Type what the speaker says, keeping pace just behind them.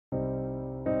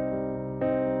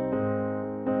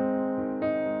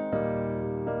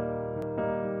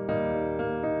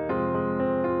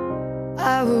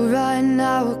I will run,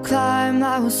 I will climb,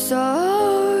 I will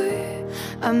soar.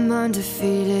 I'm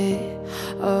undefeated,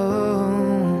 oh.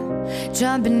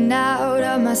 Jumping out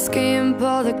of my skin,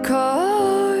 pull the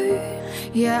cord.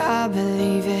 Yeah, I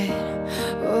believe it.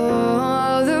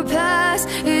 Oh, the past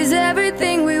is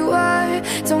everything we were.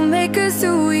 Don't make us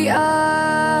who we are.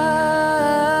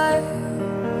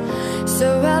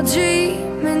 So I'll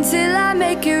dream until I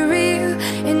make it real,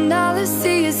 and all I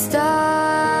see is stars.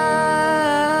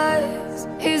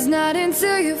 It's not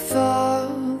until you fall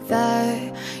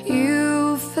that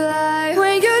you fly.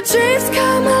 When your dreams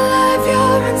come alive,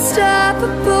 you're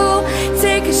unstoppable.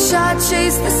 Take a shot,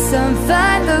 chase the sun,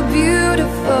 find the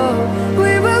beautiful.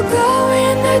 We will glow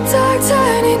in the dark,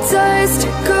 turning dust to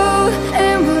gold,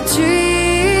 and we'll dream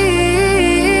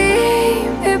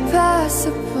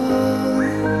impossible.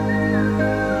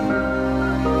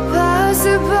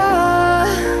 Possible.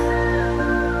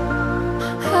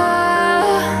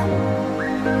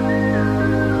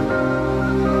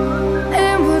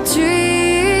 And we'll dream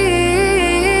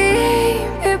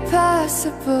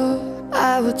impossible. I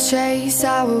will chase,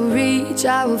 I will reach,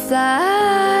 I will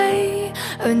fly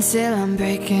until I'm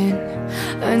breaking,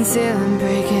 until I'm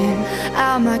breaking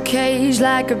out my cage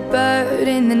like a bird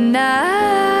in the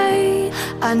night.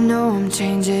 I know I'm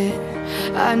changing,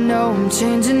 I know I'm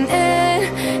changing it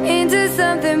into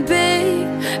something big,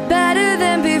 better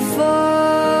than before.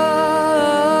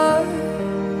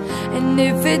 And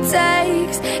if it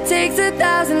takes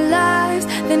 1,000 lives,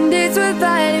 then it's worth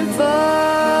fighting for.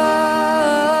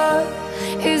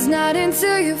 It's not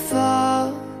until you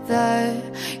fall that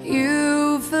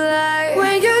you fly.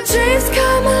 When your dreams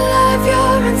come alive,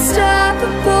 you're unstoppable.